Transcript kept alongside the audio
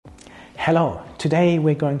Hello, today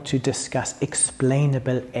we're going to discuss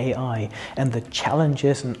explainable AI and the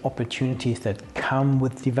challenges and opportunities that come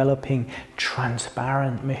with developing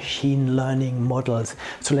transparent machine learning models.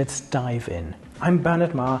 So let's dive in. I'm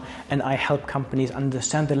Bernard Marr and I help companies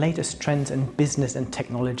understand the latest trends in business and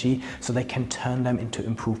technology so they can turn them into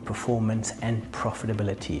improved performance and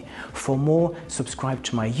profitability. For more, subscribe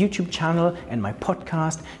to my YouTube channel and my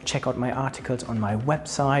podcast, check out my articles on my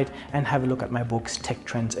website and have a look at my books Tech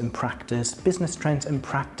Trends in Practice, Business Trends in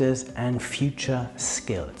Practice and Future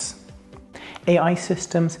Skills. AI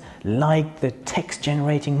systems like the text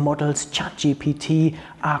generating models ChatGPT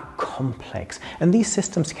are complex, and these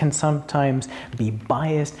systems can sometimes be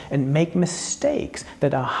biased and make mistakes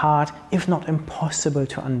that are hard, if not impossible,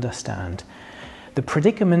 to understand. The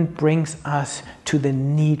predicament brings us to the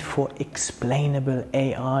need for explainable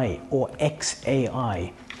AI or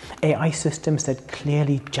XAI. AI systems that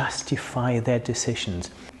clearly justify their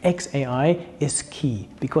decisions. XAI is key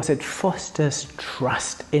because it fosters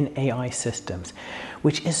trust in AI systems,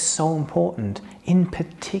 which is so important, in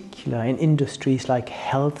particular in industries like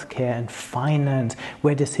healthcare and finance,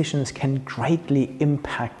 where decisions can greatly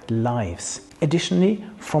impact lives. Additionally,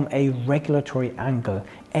 from a regulatory angle,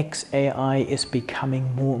 XAI is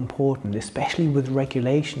becoming more important, especially with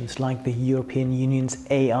regulations like the European Union's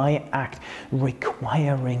AI Act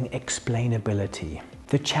requiring explainability.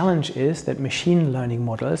 The challenge is that machine learning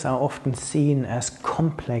models are often seen as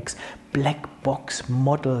complex black box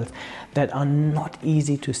models that are not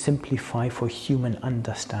easy to simplify for human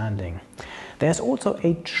understanding. There's also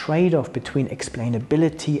a trade-off between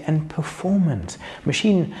explainability and performance.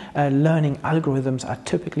 Machine learning algorithms are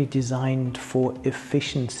typically designed for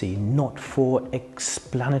efficiency, not for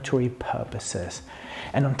explanatory purposes.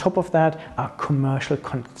 And on top of that are commercial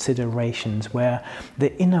considerations where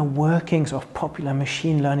the inner workings of popular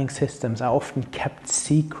machine learning systems are often kept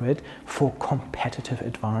secret for competitive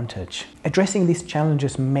advantage. Addressing these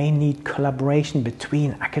challenges may need collaboration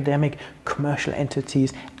between academic, commercial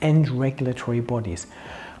entities and regulatory bodies.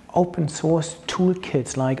 Open source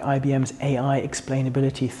toolkits like IBM's AI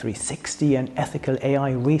Explainability 360 and ethical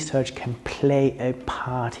AI research can play a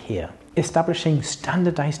part here. Establishing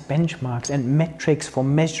standardized benchmarks and metrics for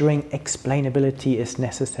measuring explainability is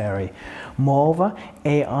necessary. Moreover,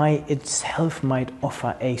 AI itself might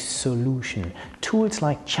offer a solution. Tools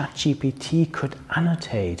like ChatGPT could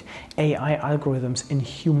annotate AI algorithms in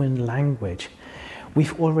human language.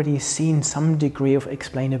 We've already seen some degree of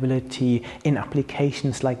explainability in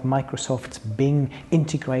applications like Microsoft's Bing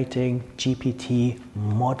integrating GPT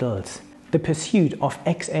models. The pursuit of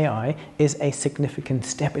XAI is a significant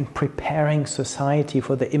step in preparing society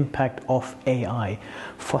for the impact of AI,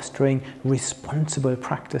 fostering responsible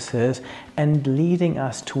practices and leading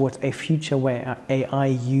us towards a future where AI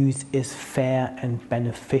use is fair and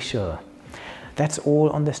beneficial. That's all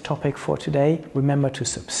on this topic for today. Remember to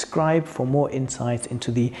subscribe for more insights into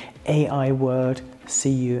the AI world.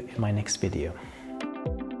 See you in my next video.